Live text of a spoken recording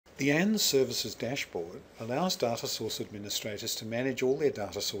The ANDS Services dashboard allows data source administrators to manage all their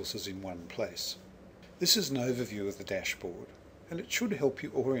data sources in one place. This is an overview of the dashboard, and it should help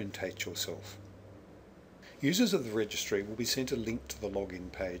you orientate yourself. Users of the registry will be sent a link to the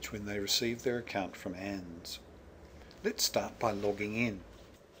login page when they receive their account from ANDS. Let's start by logging in.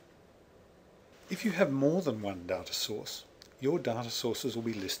 If you have more than one data source, your data sources will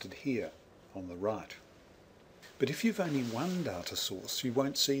be listed here on the right. But if you've only one data source, you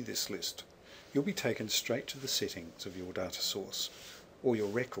won't see this list. You'll be taken straight to the settings of your data source or your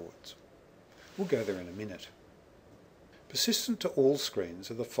records. We'll go there in a minute. Persistent to all screens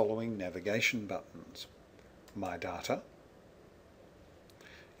are the following navigation buttons: My Data,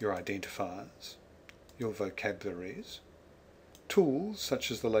 your identifiers, your vocabularies, tools such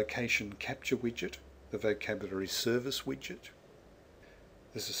as the Location Capture widget, the Vocabulary Service widget.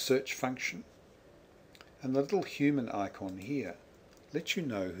 There's a search function, and the little human icon here lets you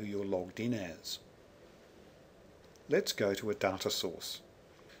know who you're logged in as. Let's go to a data source.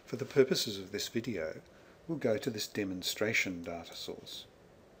 For the purposes of this video, we'll go to this demonstration data source.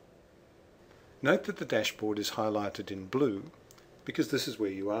 Note that the dashboard is highlighted in blue because this is where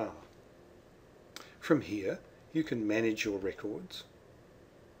you are. From here, you can manage your records.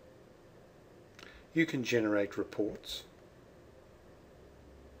 You can generate reports.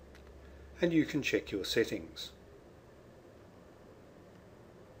 And you can check your settings.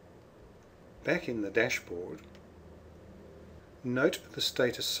 Back in the dashboard, note the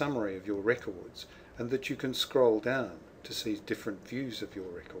status summary of your records and that you can scroll down to see different views of your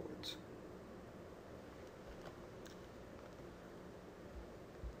records.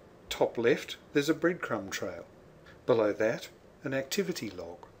 Top left, there's a breadcrumb trail. Below that, an activity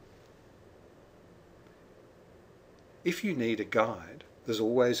log. If you need a guide, there's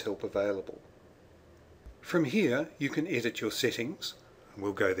always help available. From here, you can edit your settings, and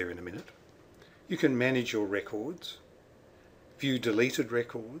we'll go there in a minute. You can manage your records, view deleted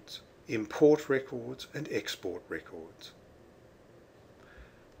records, import records, and export records.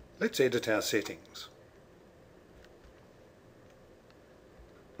 Let's edit our settings.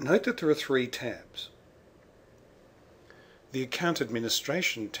 Note that there are 3 tabs. The Account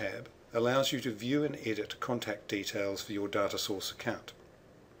Administration tab allows you to view and edit contact details for your data source account.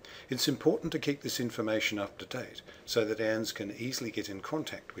 It's important to keep this information up to date so that ANDS can easily get in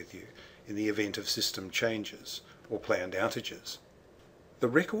contact with you in the event of system changes or planned outages. The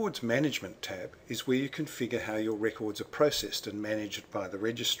Records Management tab is where you configure how your records are processed and managed by the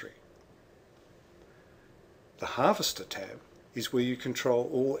registry. The Harvester tab is where you control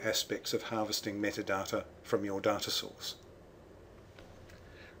all aspects of harvesting metadata from your data source.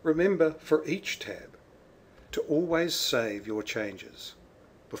 Remember, for each tab, to always save your changes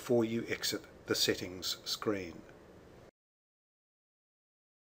before you exit the settings screen.